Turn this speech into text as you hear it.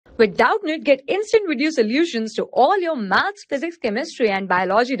With Doubtnut, get instant video solutions to all your maths, physics, chemistry, and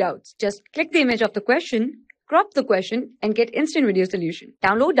biology doubts. Just click the image of the question, crop the question, and get instant video solution.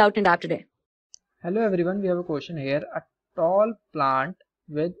 Download Doubtnut app today. Hello everyone, we have a question here. A tall plant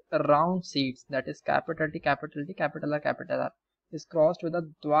with round seeds, that is capital T, capital T, capital R, is crossed with a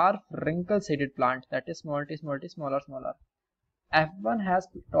dwarf wrinkle seeded plant, that is small t, small t, smaller, smaller. F1 has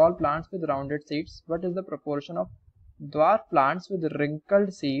tall plants with rounded seeds. What is the proportion of dwarf plants with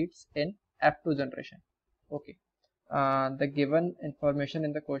wrinkled seeds in F2 generation? Okay, the given information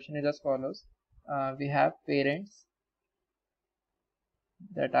in the question is as follows. We have parents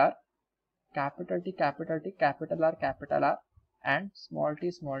that are capital T, capital T, capital R, and small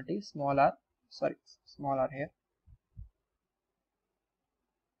t, small t, small r, sorry, small r here,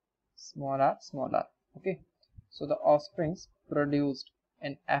 small r. Okay, so the offsprings produced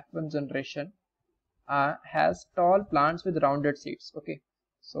in F1 generation has tall plants with rounded seeds. Okay,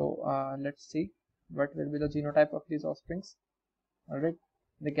 so let's see what will be the genotype of these offsprings. Alright,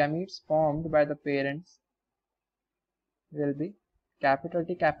 the gametes formed by the parents will be capital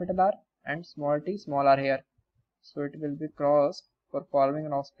T, capital R, and small t, small r here. So it will be crossed for forming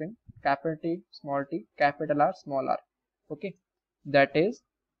an offspring capital T, capital R, small r. Okay, that is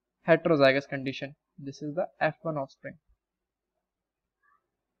heterozygous condition. This is the F1 offspring.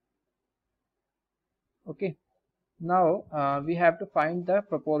 Okay, now we have to find the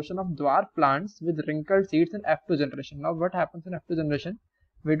proportion of dwarf plants with wrinkled seeds in F2 generation. Now what happens in F2 generation?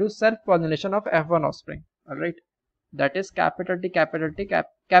 We do self-pollination of F1 offspring. Alright, that is capital T, capital T,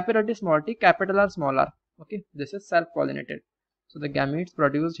 capital T, small t, capital R, small r. Okay, this is self-pollinated. So the gametes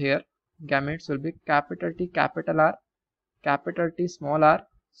produced here, gametes will be capital T, capital R, capital T, small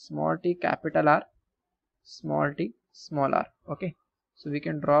t, capital R, small t, small r. Okay, so we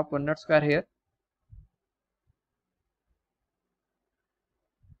can draw a Punnett square here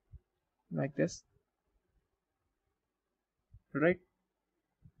like this, right?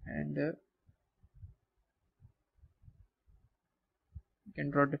 And you can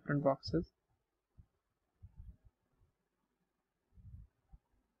draw different boxes.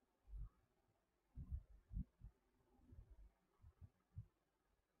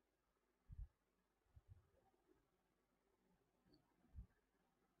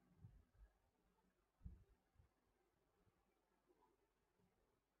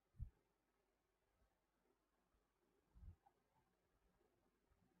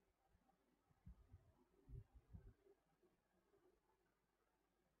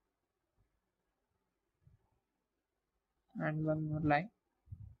 And one more line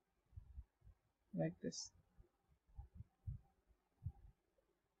like this.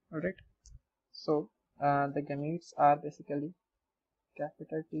 Alright, so the gametes are basically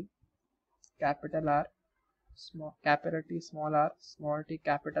capital T, capital R, capital T, small r, small t,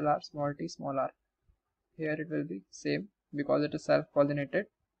 capital R, small t, small r. Here it will be same because it is self-pollinated.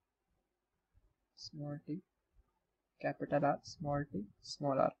 Small t, capital R, small t,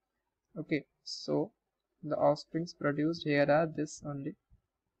 small r. Okay, so the offsprings produced here are this only.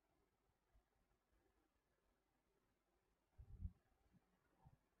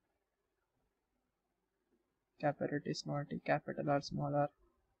 Capital T, small t, capital R, small r,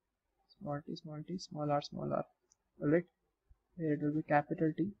 small t, small r, small r. Alright, here it will be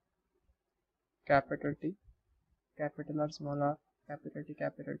capital T, capital R, small r, capital T,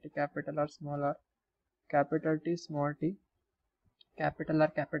 capital R, small r, capital T, small t, capital R,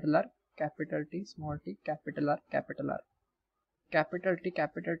 capital T, small t, capital R, capital T,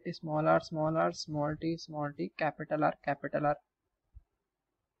 small r, small t, capital R, capital R.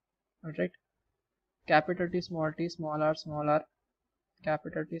 Alright, capital T, small r, capital T, small r, small t,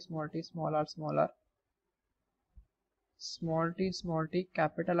 capital R, small t,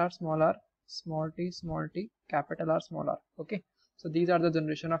 capital R, small r. Okay, so these are the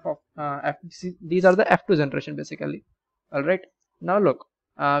generation of these are the F2 generation basically. Alright, now look,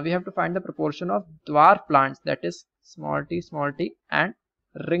 we have to find the proportion of dwarf plants, that is small t, and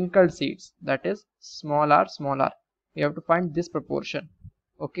wrinkled seeds, that is small r. We have to find this proportion.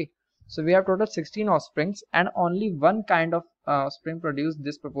 Okay, so we have total 16 offsprings and only one kind of offspring produced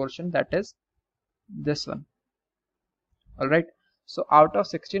this proportion, that is this one. Alright, so out of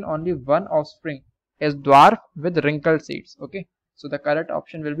 16 only one offspring is dwarf with wrinkled seeds. Okay, so the correct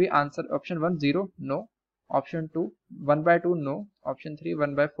option will be answer option 1, 0, no, option 2, 1 by 2, no, option 3,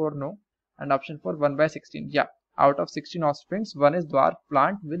 1 by 4, no, and option 4, 1 by 16. Yeah, out of 16 offsprings, one is dwarf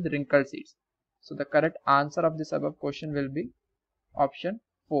plant with wrinkled seeds. So the correct answer of this above question will be option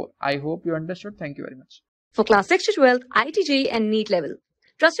 4. I hope you understood. Thank you very much. For class 6 to 12, IIT JEE and NEET level.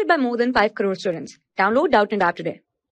 Trusted by more than 5 crore students. Download Doubtnut app today.